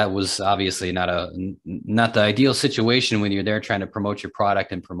 Well, that was obviously not the ideal situation when you're there trying to promote your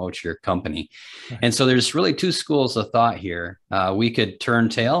product and promote your company. Right. And so there's really two schools of thought here. We could turn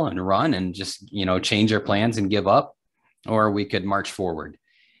tail and run and just, change our plans and give up, or we could march forward.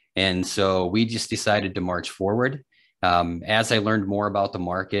 And so we just decided to march forward. As I learned more about the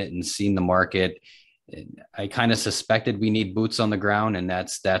market and seen the market, I kind of suspected we need boots on the ground, and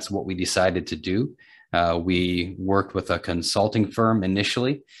that's what we decided to do. We worked with a consulting firm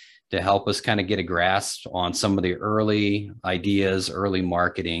initially to help us kind of get a grasp on some of the early ideas, early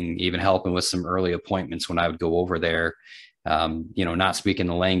marketing, even helping with some early appointments when I would go over there. Not speaking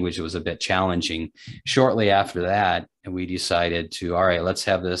the language, it was a bit challenging. Shortly after that, we decided to, all right, let's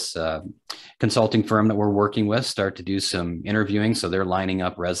have this consulting firm that we're working with start to do some interviewing. So they're lining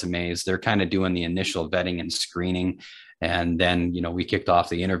up resumes. They're kind of doing the initial vetting and screening. And then, we kicked off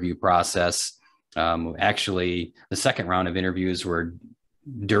the interview process. Actually, the second round of interviews were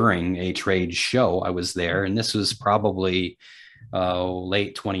during a trade show. I was there, and this was probably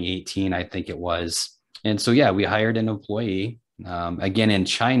late 2018, I think it was. And so, yeah, we hired an employee. Again, in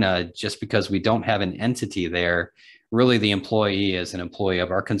China, just because we don't have an entity there, really the employee is an employee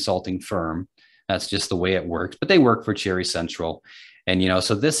of our consulting firm. That's just the way it works. But they work for Cherry Central. And,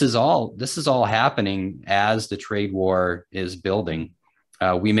 so this is all happening as the trade war is building.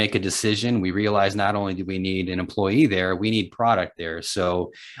 We make a decision. We realize not only do we need an employee there, we need product there.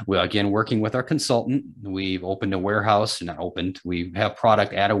 So again, working with our consultant, we've opened a warehouse, we have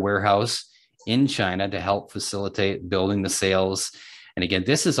product at a warehouse in China to help facilitate building the sales. And again,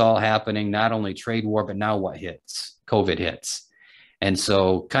 this is all happening, not only trade war, but now what hits? COVID hits. And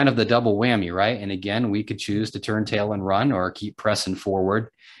so kind of the double whammy, right? And again, we could choose to turn tail and run or keep pressing forward,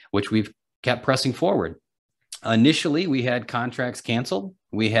 which we've kept pressing forward. Initially, we had contracts canceled.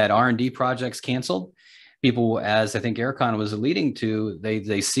 We had R&D projects canceled. People, as I think Erkan was alluding to,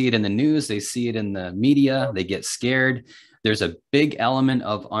 they see it in the news, they see it in the media, they get scared. There's a big element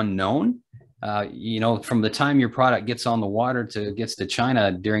of unknown. From the time your product gets on the water gets to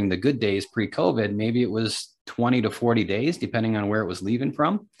China during the good days pre-COVID, maybe it was 20 to 40 days, depending on where it was leaving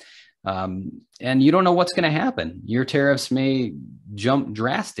from. And you don't know what's going to happen. Your tariffs may jump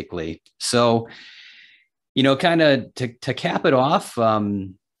drastically. So, kind of to cap it off,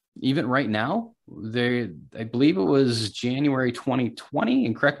 even right now, I believe it was January 2020,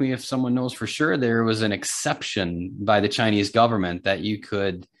 and correct me if someone knows for sure, there was an exception by the Chinese government that you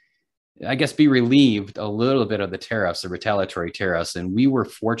could, I guess, be relieved a little bit of the tariffs, the retaliatory tariffs. And we were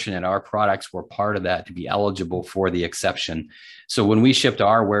fortunate our products were part of that to be eligible for the exception. So when we shipped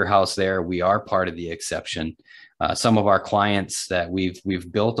our warehouse there, we are part of the exception. Some of our clients that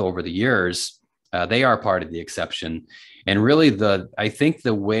we've built over the years, they are part of the exception. And really, I think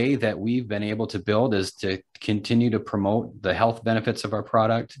the way that we've been able to build is to continue to promote the health benefits of our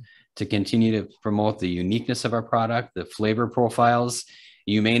product, to continue to promote the uniqueness of our product, the flavor profiles.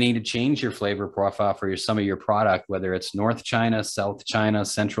 You may need to change your flavor profile for some of your product, whether it's North China, South China,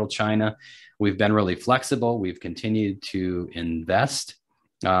 Central China. We've been really flexible. We've continued to invest.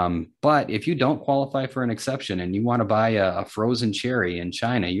 But if you don't qualify for an exception and you want to buy a frozen cherry in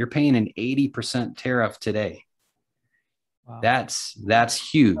China, you're paying an 80% tariff today. Wow.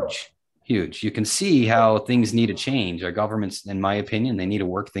 That's huge, huge. You can see how things need to change. Our governments, in my opinion, they need to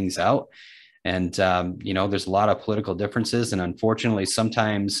work things out. And, there's a lot of political differences. And unfortunately,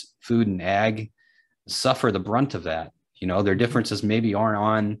 sometimes food and ag suffer the brunt of that. Their differences maybe aren't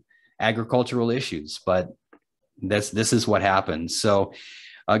on agricultural issues, but this is what happens. So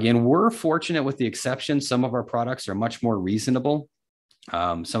again, we're fortunate with the exception. Some of our products are much more reasonable.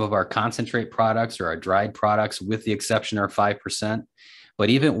 Some of our concentrate products or our dried products, with the exception, are 5%. But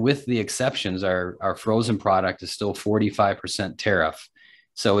even with the exceptions, our frozen product is still 45% tariff.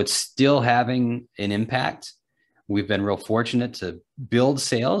 So it's still having an impact. We've been real fortunate to build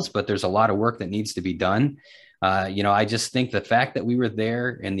sales, but there's a lot of work that needs to be done. I just think the fact that we were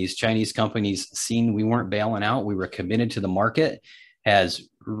there and these Chinese companies seen we weren't bailing out, we were committed to the market, has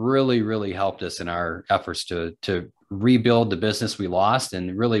really, really helped us in our efforts to rebuild the business we lost.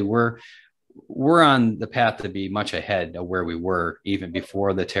 And really, we're on the path to be much ahead of where we were even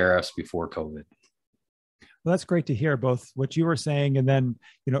before the tariffs, before COVID. Well, that's great to hear, both what you were saying and then,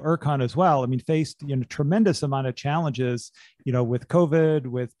 Erkan as well. I mean, faced, tremendous amount of challenges, with COVID,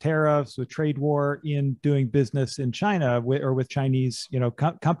 with tariffs, with trade war, in doing business in China with Chinese,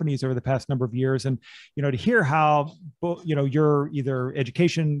 companies over the past number of years. And, to hear how, your either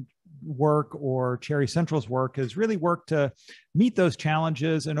education work or Cherry Central's work has really worked to meet those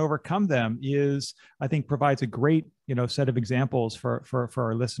challenges and overcome them I think, provides a great, set of examples for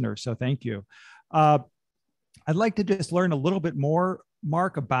our listeners. So thank you. I'd like to just learn a little bit more,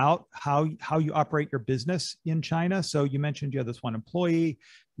 Mark, about how you operate your business in China. So you mentioned you have this one employee,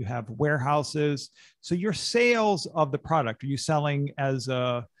 you have warehouses. So your sales of the product, are you selling as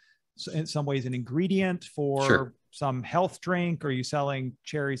in some ways an ingredient for Sure. some health drink? Are you selling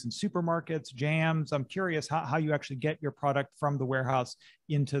cherries in supermarkets, jams? I'm curious how you actually get your product from the warehouse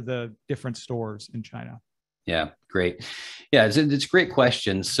into the different stores in China. Yeah, great. Yeah, it's a great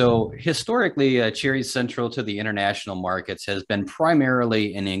question. So historically, Cherry Central to the international markets has been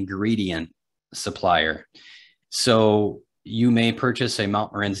primarily an ingredient supplier. So you may purchase a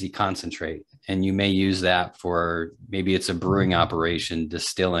Mount Morency concentrate, and you may use that for, maybe it's a brewing operation,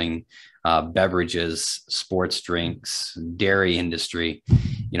 distilling, beverages, sports drinks, dairy industry,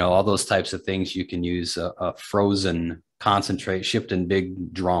 all those types of things. You can use a frozen concentrate shipped in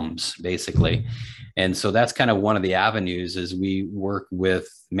big drums, basically. And so that's kind of one of the avenues, is we work with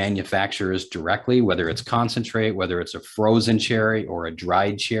manufacturers directly, whether it's concentrate, whether it's a frozen cherry or a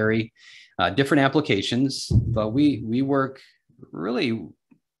dried cherry, different applications. But we work really,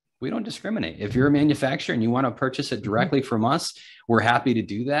 we don't discriminate. If you're a manufacturer and you want to purchase it directly from us, we're happy to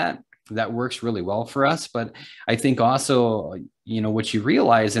do that. That works really well for us. But I think also, what you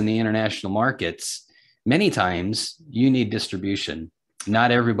realize in the international markets, many times you need distribution.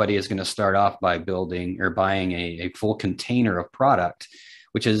 Not everybody is going to start off by building or buying a full container of product,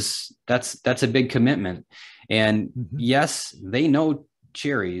 that's a big commitment. And yes, they know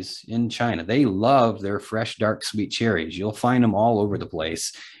cherries in China. They love their fresh, dark, sweet cherries. You'll find them all over the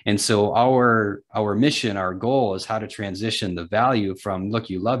place. And so our mission, our goal is how to transition the value from, look,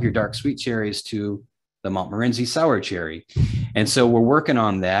 you love your dark, sweet cherries, to the Mount Morency sour cherry. And so we're working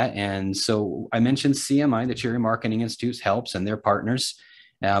on that. And so I mentioned CMI, the Cherry Marketing Institute, helps, and their partners.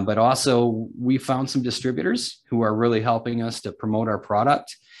 But also we found some distributors who are really helping us to promote our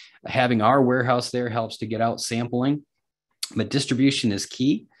product. Having our warehouse there helps to get out sampling, but distribution is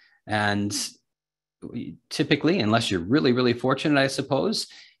key. And typically, unless you're really, really fortunate, I suppose,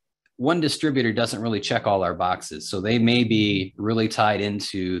 one distributor doesn't really check all our boxes. So they may be really tied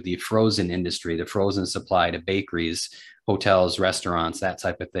into the frozen industry, the frozen supply to bakeries, hotels, restaurants, that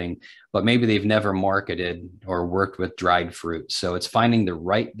type of thing. But maybe they've never marketed or worked with dried fruit. So it's finding the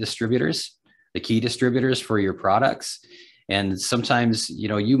right distributors, the key distributors for your products. And sometimes,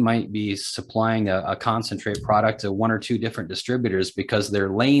 you might be supplying a concentrate product to one or two different distributors because their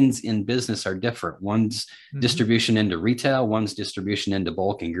lanes in business are different. One's distribution into retail, one's distribution into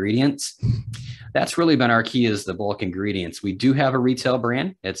bulk ingredients. That's really been our key, is the bulk ingredients. We do have a retail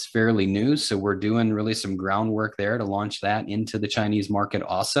brand. It's fairly new. So we're doing really some groundwork there to launch that into the Chinese market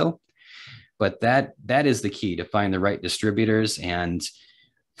also. But that is the key, to find the right distributors. And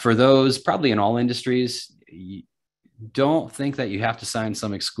for those, probably in all industries, don't think that you have to sign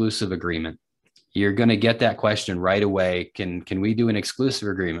some exclusive agreement. You're going to get that question right away. Can we do an exclusive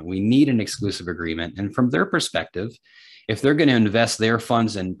agreement? We need an exclusive agreement. And from their perspective, if they're going to invest their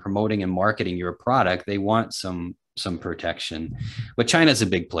funds in promoting and marketing your product, they want some protection. But China's a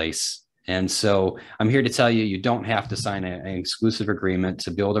big place. And so I'm here to tell you, you don't have to sign an exclusive agreement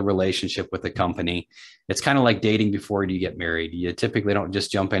to build a relationship with the company. It's kind of like dating before you get married. You typically don't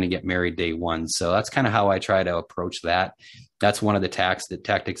just jump in and get married day one. So that's kind of how I try to approach that. That's one of the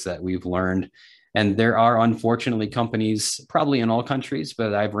tactics that we've learned. And there are, unfortunately, companies, probably in all countries,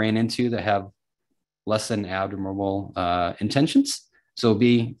 but I've ran into, that have less than admirable intentions. So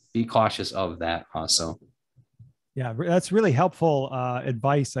be cautious of that also. Yeah, that's really helpful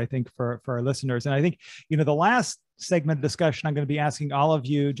advice, I think, for our listeners. And I think, the last segment discussion, I'm going to be asking all of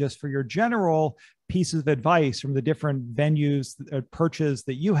you just for your general pieces of advice from the different venues, perches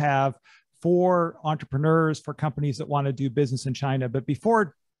that you have for entrepreneurs, for companies that want to do business in China. But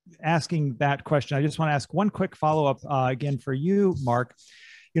before asking that question, I just want to ask one quick follow-up again for you, Mark.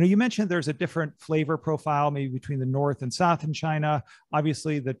 You mentioned there's a different flavor profile, maybe between the North and South in China.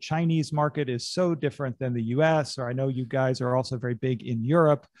 Obviously, the Chinese market is so different than the US, or I know you guys are also very big in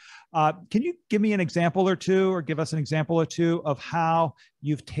Europe. Can you give me an example or two, or give us an example or two of how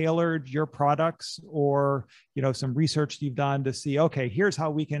you've tailored your products, or, some research you've done to see, okay, here's how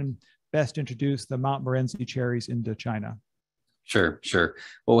we can best introduce the Mount Morency cherries into China? Sure.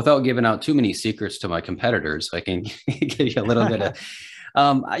 Well, without giving out too many secrets to my competitors, I can give you a little bit of...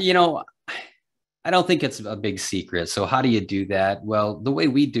 I don't think it's a big secret. So how do you do that? Well, the way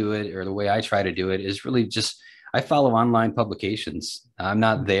we do it, or the way I try to do it, is really just, I follow online publications. I'm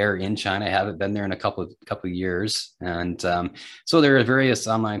not there in China. I haven't been there in a couple of years. And so there are various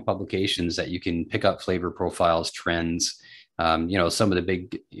online publications that you can pick up flavor profiles, trends. Some of the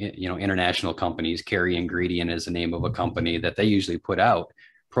big, international companies, Carry Ingredient is the name of a company that they usually put out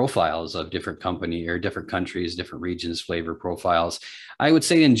profiles of different company or different countries, different regions, flavor profiles. I would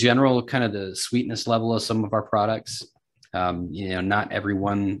say in general, kind of the sweetness level of some of our products. Not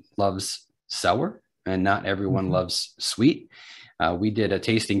everyone loves sour, and not everyone loves sweet. We did a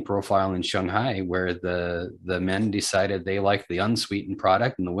tasting profile in Shanghai where the men decided they liked the unsweetened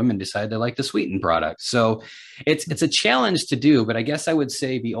product and the women decided they liked the sweetened product. So it's a challenge to do, but I guess I would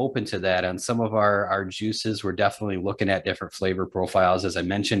say be open to that. On some of our juices, we're definitely looking at different flavor profiles. As I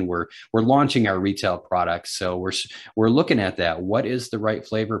mentioned, we're launching our retail products. So we're looking at that. What is the right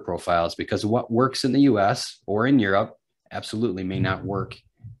flavor profiles? Because what works in the US or in Europe absolutely may not work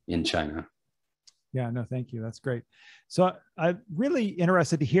in China. Yeah, no, thank you. That's great. So I'm really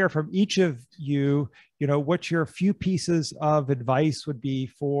interested to hear from each of you, what your few pieces of advice would be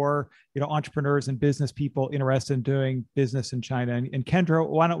for, entrepreneurs and business people interested in doing business in China. And Kendra,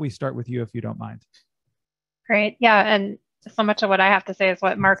 why don't we start with you if you don't mind? Great. Yeah. And so much of what I have to say is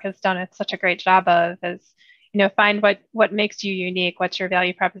what Mark has done such a great job of is, find what makes you unique. What's your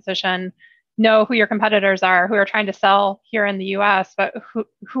value proposition? Know who your competitors are, who are trying to sell here in the US, but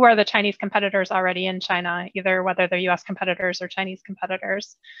who are the Chinese competitors already in China, either whether they're US competitors or Chinese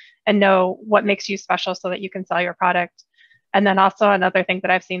competitors, and know what makes you special so that you can sell your product. And then also another thing that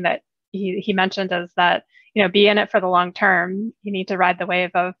I've seen that he mentioned is that, be in it for the long term. You need to ride the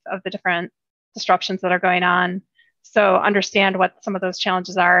wave of the different disruptions that are going on. So understand what some of those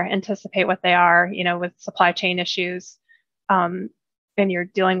challenges are, anticipate what they are, with supply chain issues, and you're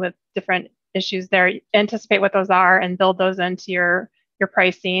dealing with different issues there, anticipate what those are and build those into your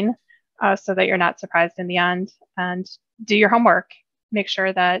pricing so that you're not surprised in the end. And do your homework. Make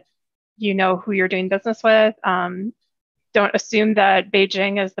sure that you know who you're doing business with. Don't assume that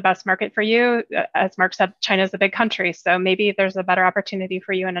Beijing is the best market for you. As Mark said, China is a big country, so maybe there's a better opportunity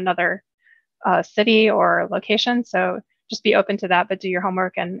for you in another city or location. So just be open to that, but do your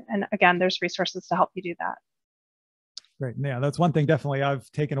homework. And again, there's resources to help you do that. Great. Yeah, that's one thing definitely I've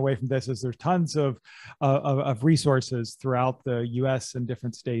taken away from this is there's tons of resources throughout the U.S. and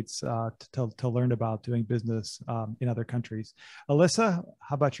different states to learn about doing business in other countries. Alyssa,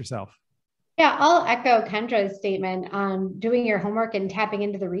 how about yourself? Yeah, I'll echo Kendra's statement on doing your homework and tapping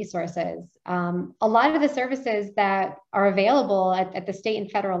into the resources. A lot of the services that are available at the state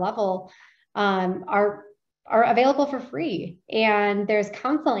and federal level are available for free. And there's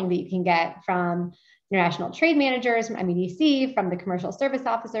counseling that you can get from international trade managers, from MEDC, from the commercial service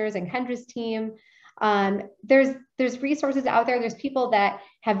officers and Kendra's team. There's resources out there. There's people that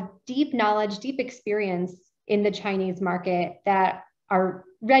have deep knowledge, deep experience in the Chinese market that are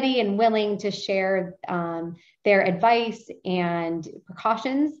ready and willing to share their advice and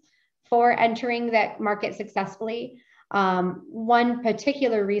precautions for entering that market successfully. One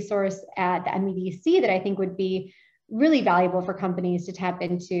particular resource at the MEDC that I think would be really valuable for companies to tap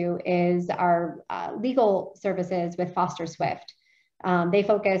into is our legal services with Foster Swift. They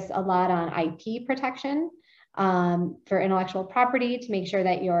focus a lot on IP protection for intellectual property to make sure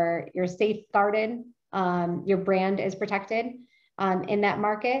that you're safeguarded, your brand is protected in that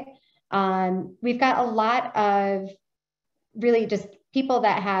market. We've got a lot of really just people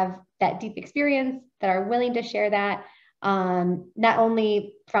that have that deep experience that are willing to share that, not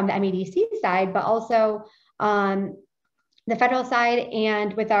only from the MEDC side, but also on the federal side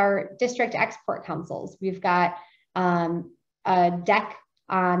and with our district export councils. We've got a deck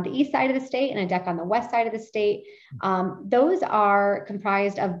on the east side of the state and a deck on the west side of the state. Those are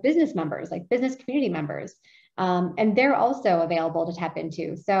comprised of business members, like business community members, and they're also available to tap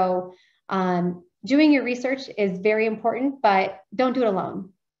into. So doing your research is very important, but don't do it alone.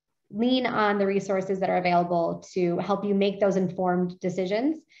 Lean on the resources that are available to help you make those informed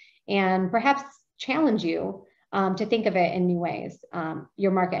decisions and perhaps challenge you to think of it in new ways,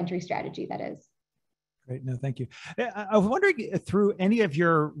 your market entry strategy, that is. Great. No, thank you. I was wondering through any of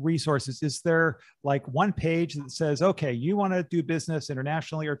your resources, is there like one page that says, okay, you want to do business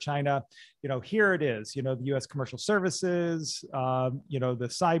internationally or China, here it is, the U.S. Commercial Services, the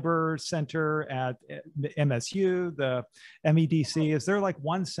Cyber Center at MSU, the MEDC. Is there like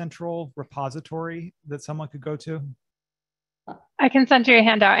one central repository that someone could go to? I can send you a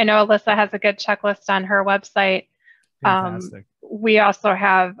handout. I know Alyssa has a good checklist on her website. Fantastic. We also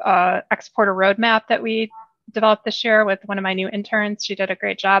have an exporter roadmap that we developed this year with one of my new interns. She did a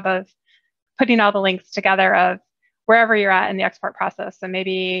great job of putting all the links together of wherever you're at in the export process. So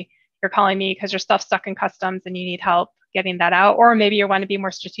maybe you're calling me because your stuff's stuck in customs and you need help getting that out, or maybe you want to be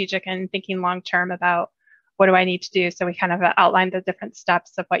more strategic and thinking long-term about what do I need to do. So we kind of outlined the different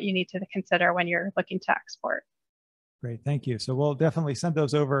steps of what you need to consider when you're looking to export. Great, thank you. So we'll definitely send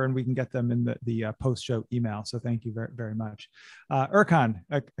those over and we can get them in the post-show email. So thank you very, very much. Erkan,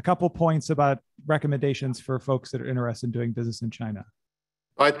 a couple points about recommendations for folks that are interested in doing business in China.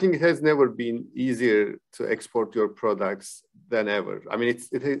 I think it has never been easier to export your products than ever. I mean,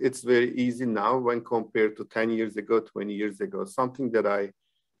 it's very easy now when compared to 10 years ago, 20 years ago. Something that I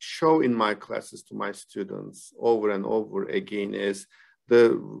show in my classes to my students over and over again is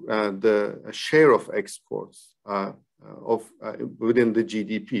the share of exports within the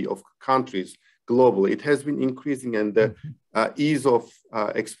GDP of countries globally. It has been increasing, and the ease of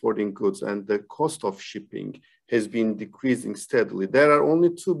exporting goods and the cost of shipping has been decreasing steadily. There are only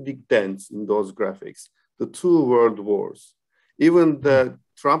two big dents in those graphics: the two world wars. Even the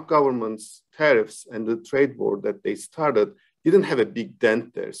Trump government's tariffs and the trade war that they started didn't have a big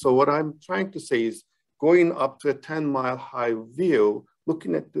dent there. So what I'm trying to say is, going up to a 10-mile high view,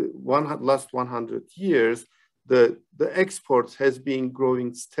 looking at the last 100 years, the exports has been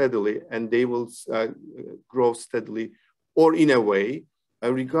growing steadily, and they will grow steadily, or in a way,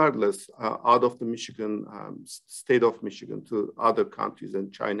 regardless, out of the Michigan, state of Michigan to other countries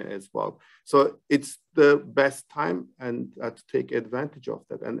and China as well. So it's the best time and to take advantage of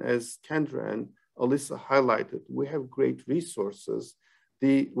that. And as Kendra and Alyssa highlighted, we have great resources.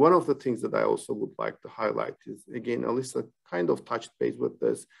 One of the things that I also would like to highlight is, again, Alyssa kind of touched base with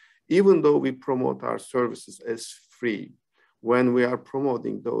this. Even though we promote our services as free, when we are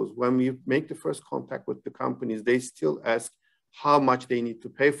promoting those, when we make the first contact with the companies, they still ask how much they need to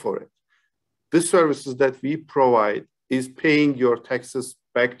pay for it. The services that we provide is paying your taxes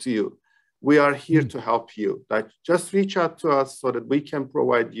back to you. We are here to help you. Like, just reach out to us so that we can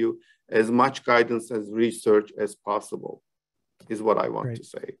provide you as much guidance and research as possible, is what I want to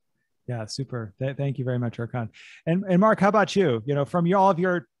say. Yeah, super. Thank you very much, Erkan. And Mark, how about you? You know, from all of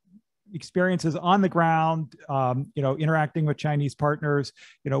your experiences on the ground, interacting with Chinese partners,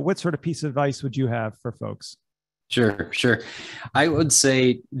 what sort of piece of advice would you have for folks? Sure. I would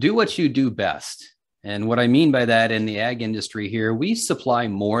say do what you do best. And what I mean by that, in the ag industry here, we supply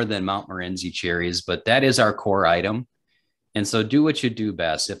more than Mount Morenzi cherries, but that is our core item. And so do what you do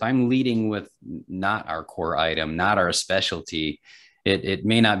best. If I'm leading with not our core item, not our specialty, it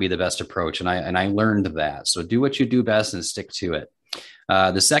may not be the best approach. And I learned that. So do what you do best and stick to it.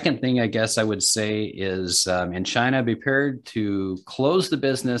 The second thing I guess I would say is in China, be prepared to close the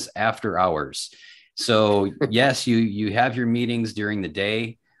business after hours. So yes, you have your meetings during the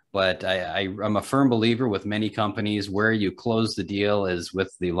day, but I'm a firm believer with many companies where you close the deal is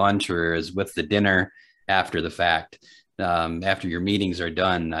with the lunch or is with the dinner after the fact. After your meetings are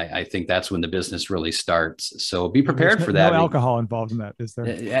done, I think that's when the business really starts. So be prepared for that. No alcohol involved in that, is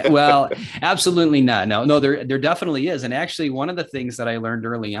there? Well, absolutely not. No, there definitely is. And actually, one of the things that I learned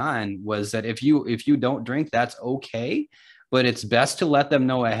early on was that if you don't drink, that's okay. But it's best to let them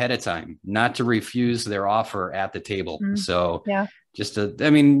know ahead of time, not to refuse their offer at the table. So yeah,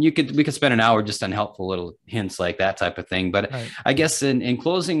 we could spend an hour just on helpful little hints like that type of thing. But right. I guess in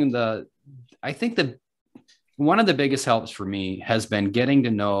closing, I think one of the biggest helps for me has been getting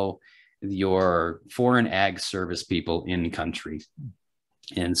to know your foreign ag service people in country.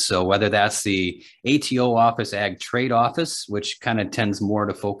 And so whether that's the ATO office, ag trade office, which kind of tends more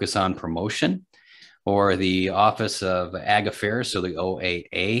to focus on promotion, or the Office of Ag Affairs, so the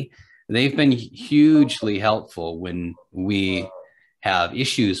OAA, they've been hugely helpful when we have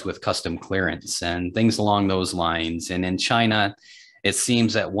issues with custom clearance and things along those lines. And in China, it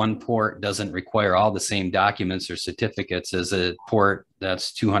seems that one port doesn't require all the same documents or certificates as a port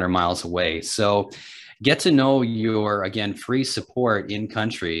that's 200 miles away. So get to know your, again, free support in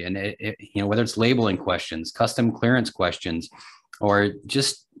country, and whether it's labeling questions, custom clearance questions, or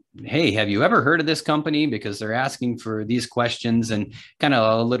just, hey, have you ever heard of this company? Because they're asking for these questions, and kind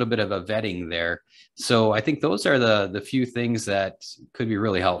of a little bit of a vetting there. So I think those are the few things that could be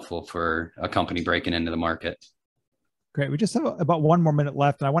really helpful for a company breaking into the market. Great. We just have about 1 more minute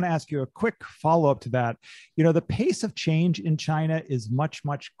left. And I want to ask you a quick follow-up to that. The pace of change in China is much,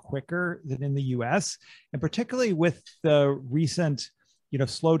 much quicker than in the US. And particularly with the recent,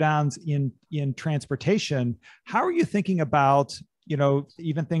 slowdowns in transportation, how are you thinking about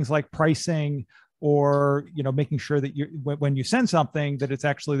even things like pricing, or, making sure that when you send something, that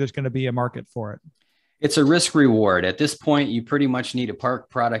there's going to be a market for it? It's a risk reward. At this point, you pretty much need a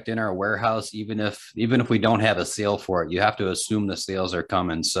product in our warehouse, even if we don't have a sale for it. You have to assume the sales are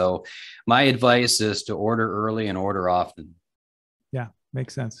coming. So my advice is to order early and order often. Yeah,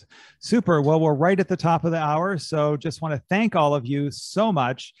 makes sense. Super. Well, we're right at the top of the hour. So just want to thank all of you so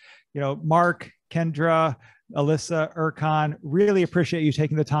much. Mark, Kendra, Alyssa, Erkan, really appreciate you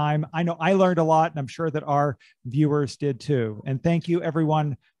taking the time. I know I learned a lot, and I'm sure that our viewers did too. And thank you,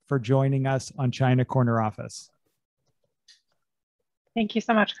 everyone, for joining us on China Corner Office. Thank you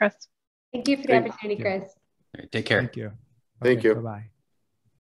so much, Chris. Thank you for the opportunity, Chris. Take care. Thank you. Thank you. Bye-bye.